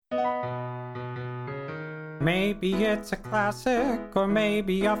Maybe it's a classic or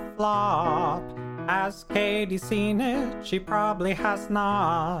maybe a flop. Has Katie seen it? She probably has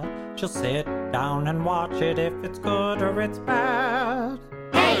not. She'll sit down and watch it if it's good or it's bad.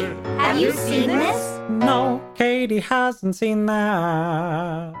 Hey, have you seen this? No, Katie hasn't seen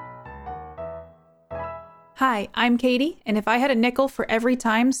that. Hi, I'm Katie, and if I had a nickel for every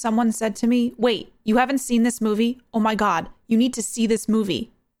time someone said to me, wait, you haven't seen this movie? Oh my God, you need to see this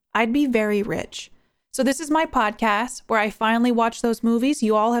movie, I'd be very rich. So this is my podcast where I finally watch those movies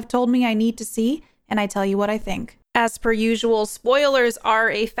you all have told me I need to see, and I tell you what I think. As per usual, spoilers are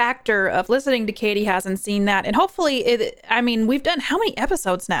a factor of listening to Katie Hasn't Seen That, and hopefully, we've done how many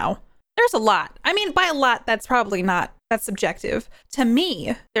episodes now? There's a lot. By a lot, that's subjective. To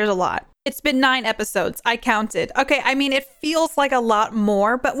me, there's a lot. It's been 9 episodes. I counted. Okay, it feels like a lot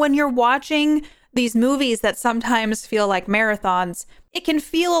more, but when you're watching these movies that sometimes feel like marathons, it can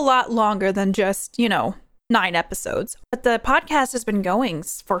feel a lot longer than just, 9 episodes. But the podcast has been going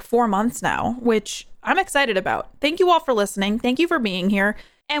for 4 months now, which I'm excited about. Thank you all for listening. Thank you for being here.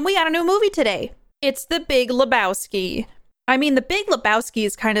 And we got a new movie today. It's The Big Lebowski. The Big Lebowski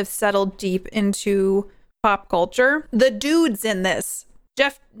is kind of settled deep into pop culture. The dudes in this,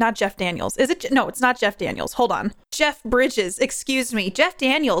 not Jeff Daniels. Is it? No, it's not Jeff Daniels. Hold on. Jeff Bridges. Excuse me. Jeff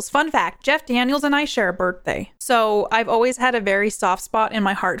Daniels. Fun fact. Jeff Daniels and I share a birthday. So I've always had a very soft spot in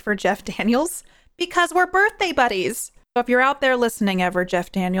my heart for Jeff Daniels because we're birthday buddies. So if you're out there listening ever,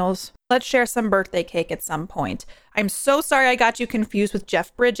 Jeff Daniels, let's share some birthday cake at some point. I'm so sorry I got you confused with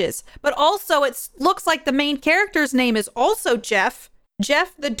Jeff Bridges. But also it looks like the main character's name is also Jeff.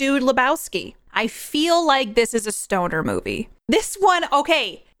 Jeff the Dude Lebowski. I feel like this is a stoner movie. This one,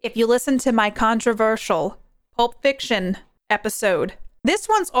 okay, if you listen to my controversial Pulp Fiction episode, this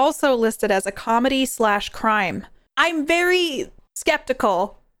one's also listed as a comedy/crime. I'm very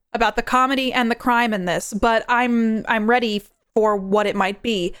skeptical about the comedy and the crime in this, but I'm ready for what it might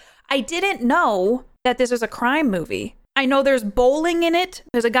be. I didn't know that this was a crime movie. I know there's bowling in it.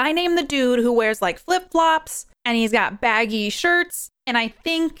 There's a guy named the Dude who wears like flip-flops and he's got baggy shirts. And I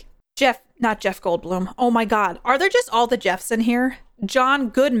think not Jeff Goldblum. Oh my God. Are there just all the Jeffs in here? John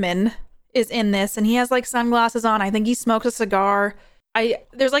Goodman is in this and he has like sunglasses on. I think he smokes a cigar.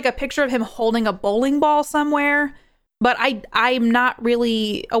 There's like a picture of him holding a bowling ball somewhere, but I'm not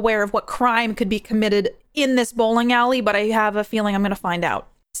really aware of what crime could be committed in this bowling alley, but I have a feeling I'm going to find out.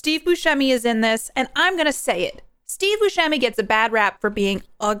 Steve Buscemi is in this and I'm going to say it. Steve Buscemi gets a bad rap for being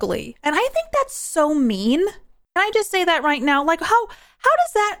ugly. And I think that's so mean. Can I just say that right now? Like, how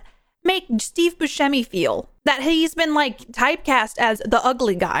does that make Steve Buscemi feel? That he's been, like, typecast as the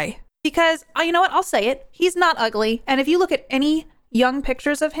ugly guy? Because, you know what? I'll say it. He's not ugly. And if you look at any young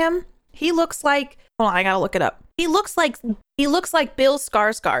pictures of him, he looks like... Hold on, I gotta look it up. He looks like Bill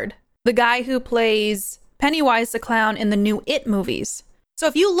Skarsgård, the guy who plays Pennywise the Clown in the new It movies. So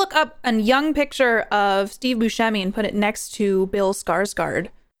if you look up a young picture of Steve Buscemi and put it next to Bill Skarsgård,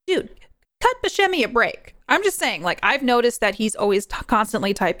 dude, cut Buscemi a break. I'm just saying, like, I've noticed that he's always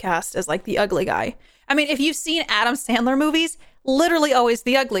constantly typecast as, like, the ugly guy. If you've seen Adam Sandler movies, literally always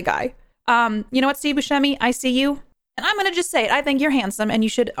the ugly guy. You know what, Steve Buscemi? I see you. And I'm going to just say it. I think you're handsome, and you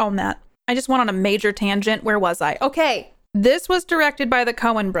should own that. I just went on a major tangent. Where was I? Okay. This was directed by the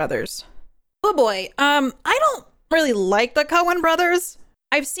Coen brothers. Oh, boy. I don't really like the Coen brothers.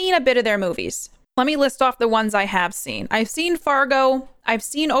 I've seen a bit of their movies. Let me list off the ones I have seen. I've seen Fargo. I've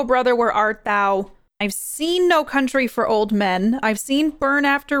seen Oh Brother, Where Art Thou? I've seen No Country for Old Men. I've seen Burn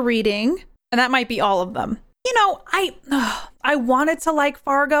After Reading. And that might be all of them. I wanted to like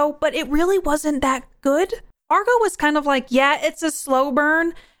Fargo, but it really wasn't that good. Fargo was kind of like, yeah, it's a slow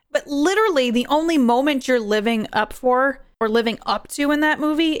burn. But literally the only moment you're living up to in that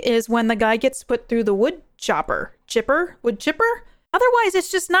movie is when the guy gets put through the wood chipper. Otherwise,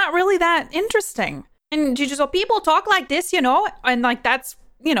 it's just not really that interesting. And you just, well, people talk like this, and like that's,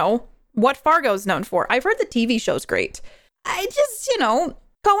 what Fargo's known for. I've heard the TV show's great. I just,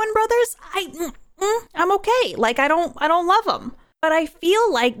 Coen brothers, I'm okay. Like, I don't love them. But I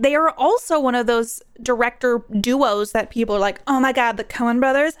feel like they are also one of those director duos that people are like, oh my God, the Coen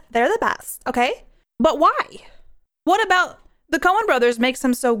brothers, they're the best. Okay. But why? What about the Coen brothers makes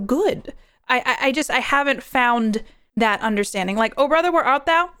them so good? I haven't found that understanding. Like, Oh Brother, Where Art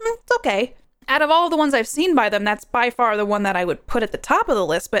Thou? It's okay. Out of all the ones I've seen by them, that's by far the one that I would put at the top of the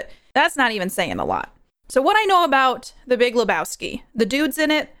list, but that's not even saying a lot. So what I know about The Big Lebowski, the dude's in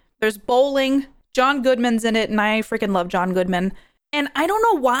it, there's bowling, John Goodman's in it, and I freaking love John Goodman. And I don't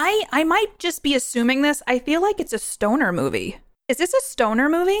know why, I might just be assuming this, I feel like it's a stoner movie. Is this a stoner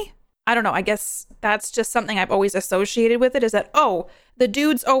movie? I don't know, I guess that's just something I've always associated with it, is that, oh, the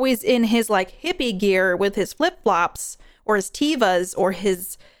dude's always in his like hippie gear with his flip-flops or his Tevas or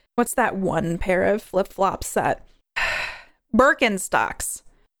his, what's that one pair of flip-flops that, Birkenstocks.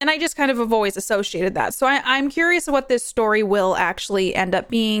 And I just kind of have always associated that. So I'm curious what this story will actually end up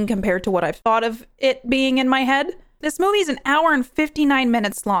being compared to what I've thought of it being in my head. This movie is an hour and 59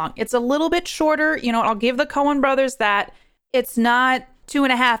 minutes long. It's a little bit shorter. You know, I'll give the Coen brothers that. It's not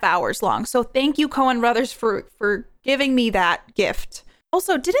 2.5 hours long. So thank you, Coen brothers, for giving me that gift.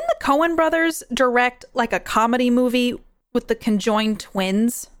 Also, didn't the Coen brothers direct like a comedy movie with the conjoined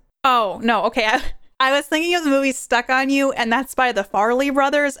twins? Oh, no. Okay. I was thinking of the movie Stuck on You, and that's by the Farley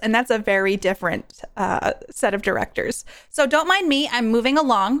brothers, and that's a very different set of directors. So don't mind me. I'm moving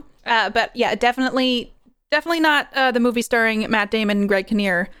along. But yeah, definitely not the movie starring Matt Damon and Greg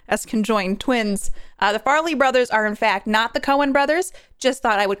Kinnear as conjoined twins. The Farley brothers are, in fact, not the Coen brothers. Just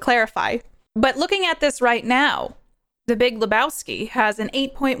thought I would clarify. But looking at this right now, The Big Lebowski has an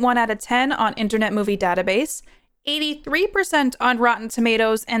 8.1 out of 10 on Internet Movie Database, 83% on Rotten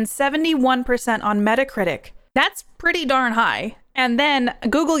Tomatoes, and 71% on Metacritic. That's pretty darn high. And then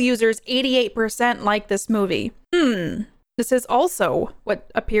Google users 88% like this movie. This is also what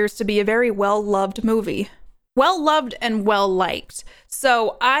appears to be a very well-loved movie. Well-loved and well-liked.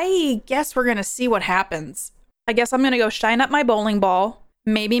 So I guess we're going to see what happens. I guess I'm going to go shine up my bowling ball,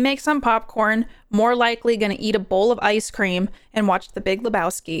 maybe make some popcorn, more likely going to eat a bowl of ice cream and watch The Big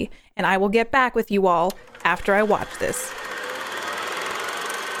Lebowski. And I will get back with you all after I watch this.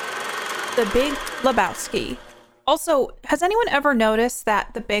 The Big Lebowski. Also, has anyone ever noticed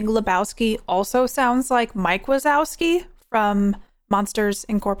that The Big Lebowski also sounds like Mike Wazowski from Monsters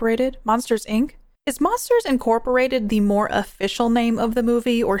Incorporated? Monsters, Inc.? Is Monsters Incorporated the more official name of the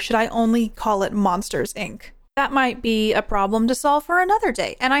movie, or should I only call it Monsters, Inc.? That might be a problem to solve for another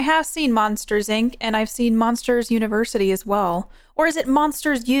day. And I have seen Monsters, Inc., and I've seen Monsters University as well. Or is it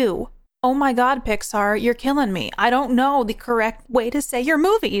Monsters U? Oh my god, Pixar, you're killing me. I don't know the correct way to say your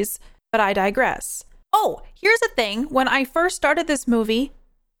movies, but I digress. Oh, here's the thing. When I first started this movie,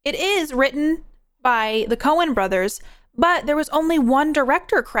 it is written by the Coen brothers, but there was only one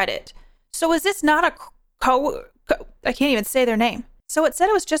director credit. So is this not a I can't even say their name. So it said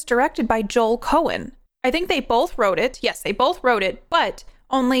it was just directed by Joel Coen. I think they both wrote it. Yes, they both wrote it, but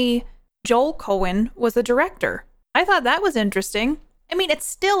only Joel Coen was the director. I thought that was interesting. I mean, it's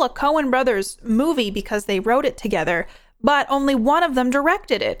still a Coen brothers movie because they wrote it together, but only one of them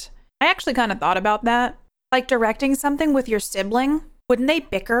directed it. I actually kind of thought about that. Like directing something with your sibling. Wouldn't they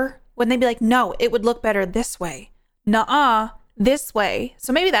bicker? Wouldn't they be like, no, it would look better this way? Nuh-uh, this way.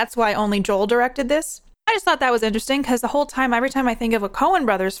 So maybe that's why only Joel directed this. I just thought that was interesting because the whole time, every time I think of a Coen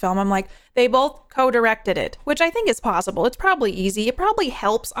brothers film, I'm like, they both co-directed it, which I think is possible. It's probably easy. It probably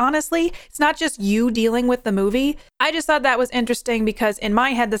helps, honestly. It's not just you dealing with the movie. I just thought that was interesting because in my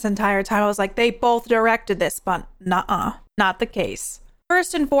head this entire time, I was like, they both directed this, but nuh-uh, not the case.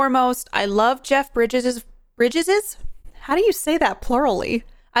 First and foremost, I love Jeff Bridges'? How do you say that plurally?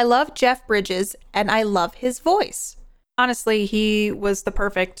 I love Jeff Bridges and I love his voice. Honestly, he was the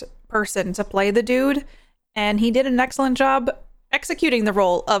perfect person to play the dude, and he did an excellent job executing the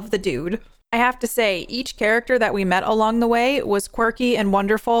role of the dude. I have to say, each character that we met along the way was quirky and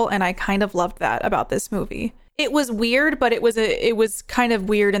wonderful, and I kind of loved that about this movie. It was weird, but it was kind of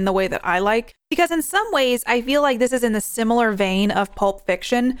weird in the way that I like, because in some ways, I feel like this is in the similar vein of Pulp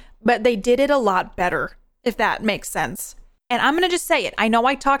Fiction, but they did it a lot better, if that makes sense. And I'm going to just say it. I know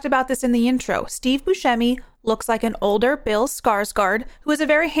I talked about this in the intro. Steve Buscemi looks like an older Bill Skarsgård, who is a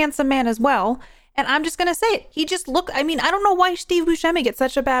very handsome man as well. And I'm just going to say it. He just looked, I mean, I don't know why Steve Buscemi gets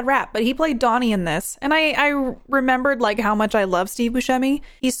such a bad rap, but he played Donnie in this. And I remembered like how much I love Steve Buscemi.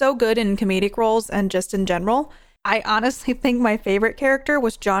 He's so good in comedic roles and just in general. I honestly think my favorite character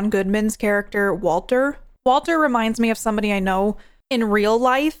was John Goodman's character, Walter. Walter reminds me of somebody I know in real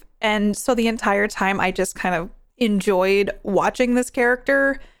life. And so the entire time I just kind of enjoyed watching this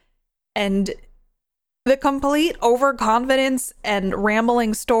character, and the complete overconfidence and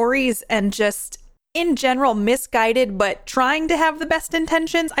rambling stories and just in general misguided but trying to have the best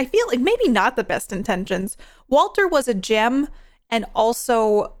intentions. I feel like maybe not the best intentions. Walter was a gem and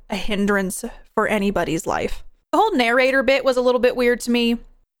also a hindrance for anybody's life. The whole narrator bit was a little bit weird to me.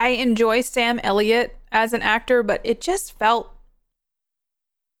 I enjoy Sam Elliott as an actor, but it just felt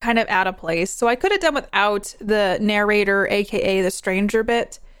kind of out of place. So I could have done without the narrator, aka the stranger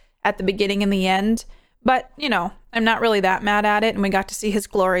bit at the beginning and the end. But, you know, I'm not really that mad at it. And we got to see his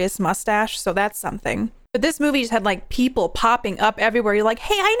glorious mustache. So that's something. But this movie just had like people popping up everywhere. You're like,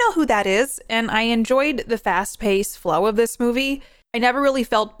 hey, I know who that is. And I enjoyed the fast paced flow of this movie. I never really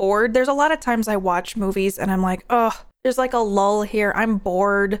felt bored. There's a lot of times I watch movies and I'm like, oh, there's like a lull here. I'm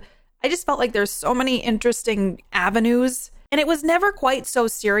bored. I just felt like there's so many interesting avenues. And it was never quite so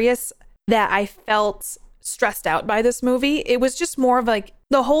serious that I felt stressed out by this movie. It was just more of like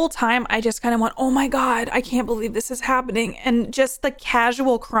the whole time I just kind of went, oh my God, I can't believe this is happening. And just the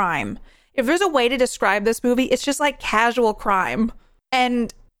casual crime. If there's a way to describe this movie, it's just like casual crime.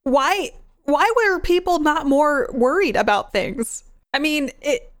 And why were people not more worried about things? I mean,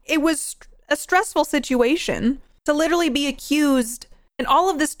 it was a stressful situation to literally be accused. And all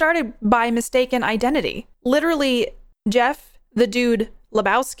of this started by mistaken identity. Literally, Jeff, the dude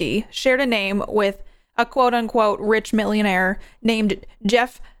Lebowski, shared a name with a quote unquote rich millionaire named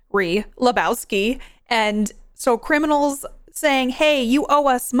Jeffrey Lebowski. And so criminals saying, hey, you owe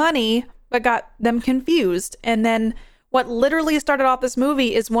us money, but got them confused. And then what literally started off this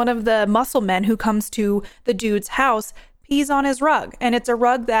movie is one of the muscle men who comes to the dude's house pees on his rug. And it's a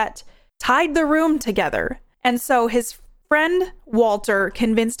rug that tied the room together. And so his friend Walter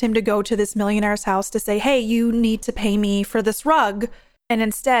convinced him to go to this millionaire's house to say, hey, you need to pay me for this rug. And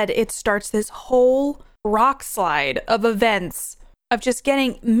instead, it starts this whole rock slide of events of just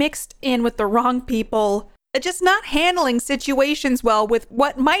getting mixed in with the wrong people, just not handling situations well with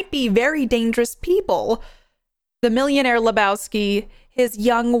what might be very dangerous people. The millionaire Lebowski, his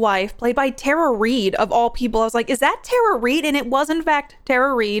young wife, played by Tara Reid, of all people. I was like, is that Tara Reid? And it was, in fact,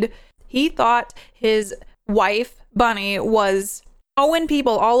 Tara Reid. He thought his wife, Bunny, was owing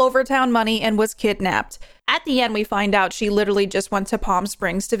people all over town money and was kidnapped. At the end, we find out she literally just went to Palm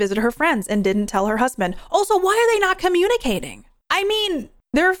Springs to visit her friends and didn't tell her husband. Also, why are they not communicating? I mean,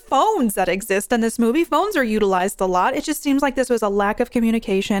 there are phones that exist in this movie. Phones are utilized a lot. It just seems like this was a lack of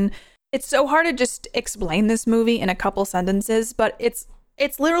communication. It's so hard to just explain this movie in a couple sentences, but it's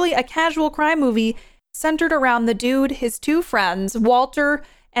literally a casual crime movie centered around the dude, his two friends, Walter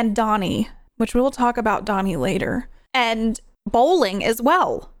and Donnie, which we will talk about Donnie later, and bowling as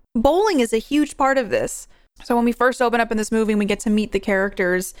well. Bowling is a huge part of this. So when we first open up in this movie and we get to meet the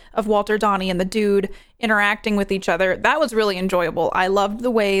characters of Walter, Donnie, and the dude interacting with each other, that was really enjoyable. I loved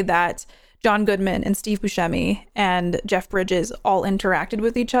the way that John Goodman and Steve Buscemi and Jeff Bridges all interacted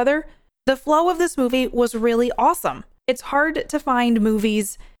with each other. The flow of this movie was really awesome. It's hard to find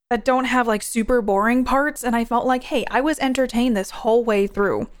movies that don't have like super boring parts, and I felt like, hey, I was entertained this whole way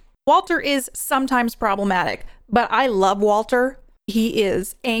through. Walter is sometimes problematic, but I love Walter. He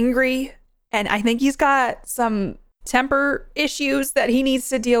is angry, and I think he's got some temper issues that he needs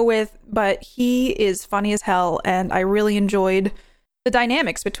to deal with, but he is funny as hell, and I really enjoyed the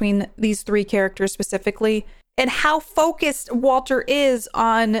dynamics between these three characters specifically, and how focused Walter is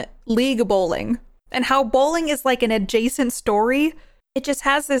on League Bowling, and how bowling is like an adjacent story. It just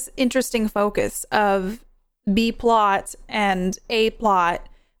has this interesting focus of B plot and A plot,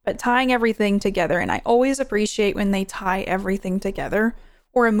 but tying everything together. And I always appreciate when they tie everything together,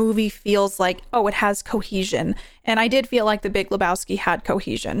 or a movie feels like, oh, it has cohesion. And I did feel like The Big Lebowski had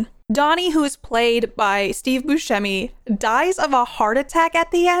cohesion. Donnie, who is played by Steve Buscemi, dies of a heart attack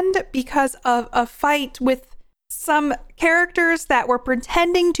at the end because of a fight with some characters that were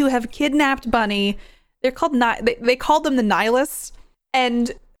pretending to have kidnapped Bunny. They're called they called them the Nihilists,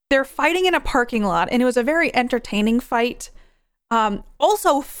 and they're fighting in a parking lot, and it was a very entertaining fight.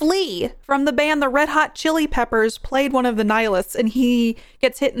 Also, Flea from the band the Red Hot Chili Peppers played one of the Nihilists, and he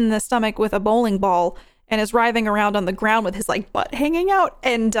gets hit in the stomach with a bowling ball and is writhing around on the ground with his like butt hanging out.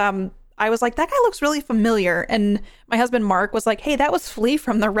 And I was like, that guy looks really familiar. And my husband Mark was like, hey, that was Flea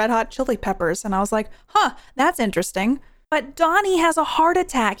from the Red Hot Chili Peppers. And I was like, huh, that's interesting. But Donnie has a heart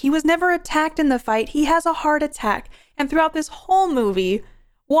attack. He was never attacked in the fight. He has a heart attack. And throughout this whole movie,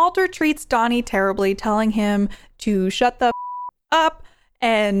 Walter treats Donnie terribly, telling him to shut the up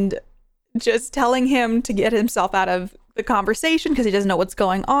and just telling him to get himself out of the conversation because he doesn't know what's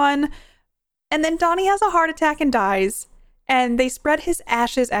going on. And then Donnie has a heart attack and dies, and they spread his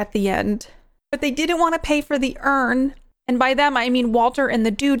ashes at the end. But they didn't want to pay for the urn. And by them, I mean Walter and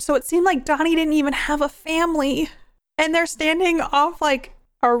the dude. So it seemed like Donnie didn't even have a family. And they're standing off like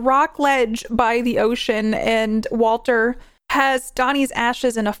a rock ledge by the ocean, and Walter has Donnie's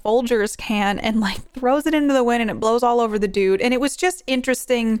ashes in a Folgers can and like throws it into the wind, and it blows all over the dude. And it was just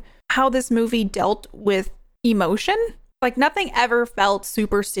interesting how this movie dealt with emotion. Like nothing ever felt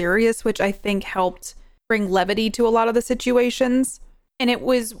super serious, which I think helped bring levity to a lot of the situations. And it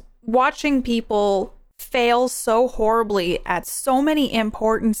was watching people fail so horribly at so many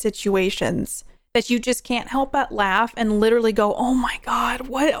important situations that you just can't help but laugh and literally go, oh my God,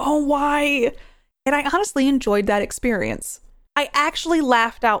 what? Oh, why? And I honestly enjoyed that experience. I actually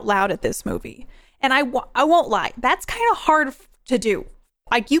laughed out loud at this movie. And I won't lie, that's kind of hard to do.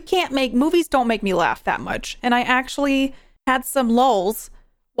 Like, movies don't make me laugh that much. And I actually had some lulls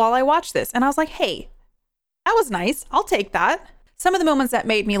while I watched this. And I was like, hey, that was nice. I'll take that. Some of the moments that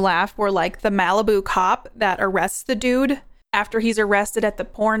made me laugh were like the Malibu cop that arrests the dude after he's arrested at the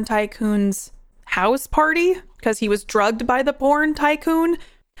porn tycoon's house party because he was drugged by the porn tycoon.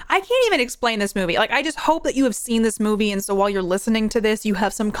 I can't even explain this movie. Like, I just hope that you have seen this movie. And so while you're listening to this, you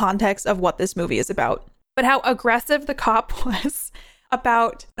have some context of what this movie is about. But how aggressive the cop was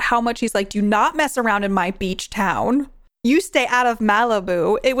about how much he's like, do not mess around in my beach town. You stay out of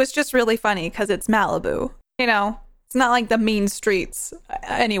Malibu. It was just really funny because it's Malibu. You know, it's not like the mean streets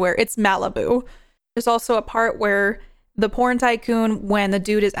anywhere. It's Malibu. There's also a part where the porn tycoon, when the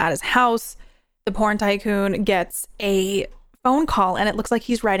dude is at his house, the porn tycoon gets a phone call and it looks like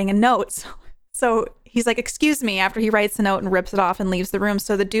he's writing a note. So he's like, excuse me, after he writes the note and rips it off and leaves the room.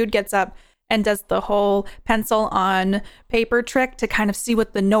 So the dude gets up and does the whole pencil on paper trick to kind of see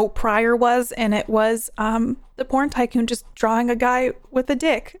what the note prior was. And it was the porn tycoon just drawing a guy with a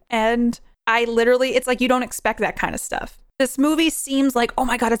dick. And it's like, you don't expect that kind of stuff. This movie seems like, oh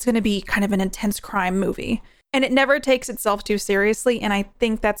my God, it's going to be kind of an intense crime movie. And it never takes itself too seriously. And I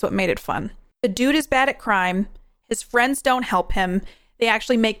think that's what made it fun. The dude is bad at crime. His friends don't help him. They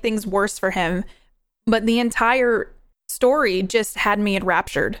actually make things worse for him. But the entire story just had me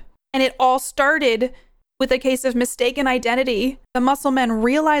enraptured. And it all started with a case of mistaken identity. The muscle men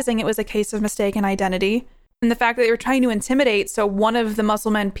realizing it was a case of mistaken identity. And the fact that they were trying to intimidate. So one of the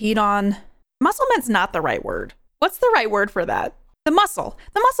muscle men peed on... Muscle men's not the right word. What's the right word for that? The muscle.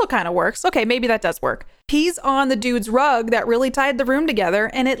 The muscle kind of works. Okay, maybe that does work. Pees on the dude's rug that really tied the room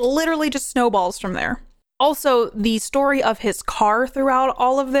together. And it literally just snowballs from there. Also, the story of his car throughout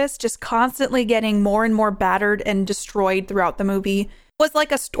all of this, just constantly getting more and more battered and destroyed throughout the movie, was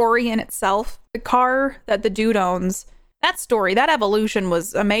like a story in itself. The car that the dude owns, that story, that evolution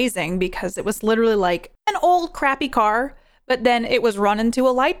was amazing because it was literally like an old crappy car, but then it was run into a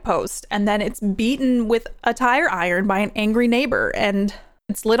light post and then it's beaten with a tire iron by an angry neighbor and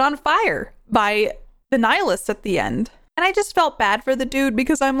it's lit on fire by the nihilists at the end. And I just felt bad for the dude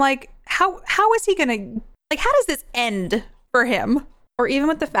because I'm like, how is he gonna, like, how does this end for him? Or even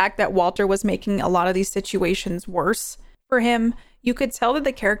with the fact that Walter was making a lot of these situations worse for him, you could tell that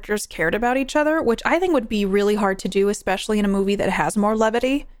the characters cared about each other, which I think would be really hard to do, especially in a movie that has more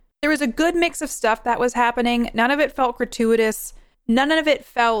levity. There was a good mix of stuff that was happening. None of it felt gratuitous. None of it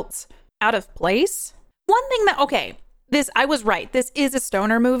felt out of place. One thing that, okay, I was right. This is a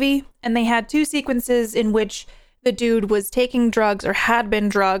stoner movie, and they had 2 sequences in which the dude was taking drugs or had been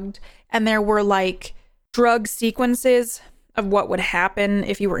drugged, and there were like drug sequences of what would happen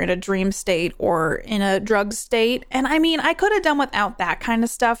if you were in a dream state or in a drug state. And I mean, I could have done without that kind of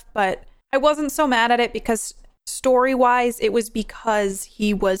stuff, but I wasn't so mad at it because story-wise, it was because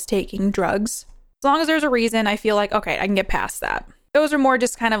he was taking drugs. As long as there's a reason, I feel like, okay, I can get past that. Those are more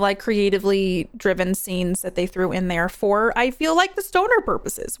just kind of like creatively driven scenes that they threw in there for, I feel like, the stoner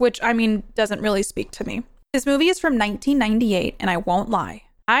purposes, which, I mean, doesn't really speak to me. This movie is from 1998, and I won't lie.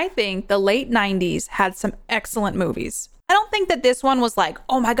 I think the late 90s had some excellent movies. I don't think that this one was like,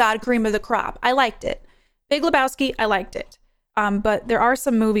 oh my God, cream of the crop. I liked it. Big Lebowski, I liked it. But there are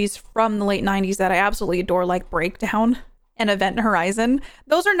some movies from the late 90s that I absolutely adore, like Breakdown and Event Horizon.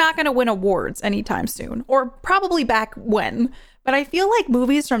 Those are not going to win awards anytime soon, or probably back when. But I feel like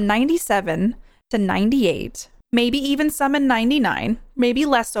movies from 97 to 98, maybe even some in 99, maybe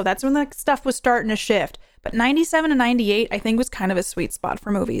less so. That's when the stuff was starting to shift. But 97 to 98, I think, was kind of a sweet spot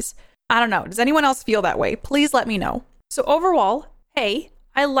for movies. I don't know. Does anyone else feel that way? Please let me know. So overall, hey,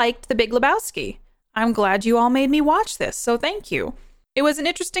 I liked The Big Lebowski. I'm glad you all made me watch this, so thank you. It was an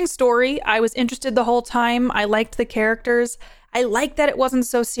interesting story. I was interested the whole time. I liked the characters. I liked that it wasn't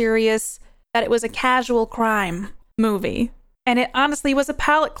so serious, that it was a casual crime movie. And it honestly was a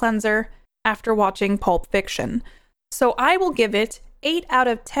palate cleanser after watching Pulp Fiction. So I will give it 8 out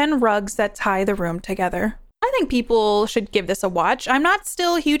of 10 rugs that tie the room together. I think people should give this a watch. I'm not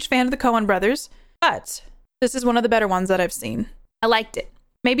still a huge fan of the Coen brothers, but this is one of the better ones that I've seen. I liked it.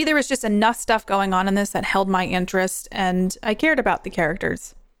 Maybe there was just enough stuff going on in this that held my interest, and I cared about the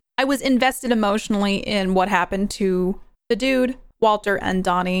characters. I was invested emotionally in what happened to the dude, Walter, and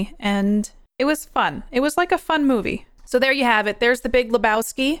Donnie, and it was fun. It was like a fun movie. So there you have it. There's The Big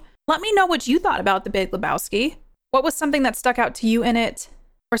Lebowski. Let me know what you thought about The Big Lebowski. What was something that stuck out to you in it?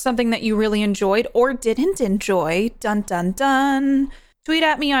 Or something that you really enjoyed or didn't enjoy? Dun, dun, dun. Tweet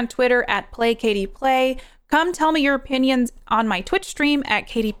at me on Twitter at PlayKatiePlay. Come tell me your opinions on my Twitch stream at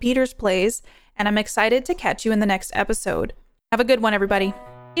Katie Peters Plays. And I'm excited to catch you in the next episode. Have a good one, everybody.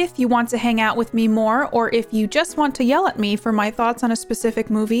 If you want to hang out with me more, or if you just want to yell at me for my thoughts on a specific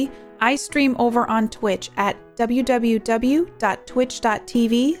movie, I stream over on Twitch at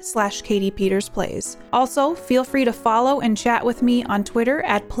www.twitch.tv/KatiePetersPlays. Also, feel free to follow and chat with me on Twitter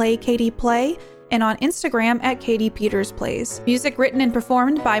at PlayKatiePlay and on Instagram at KatiePetersPlays. Music written and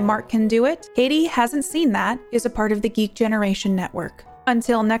performed by Mark Can Do It. Katie Hasn't Seen That is a part of the Geek Generation Network.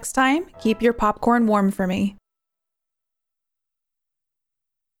 Until next time, keep your popcorn warm for me.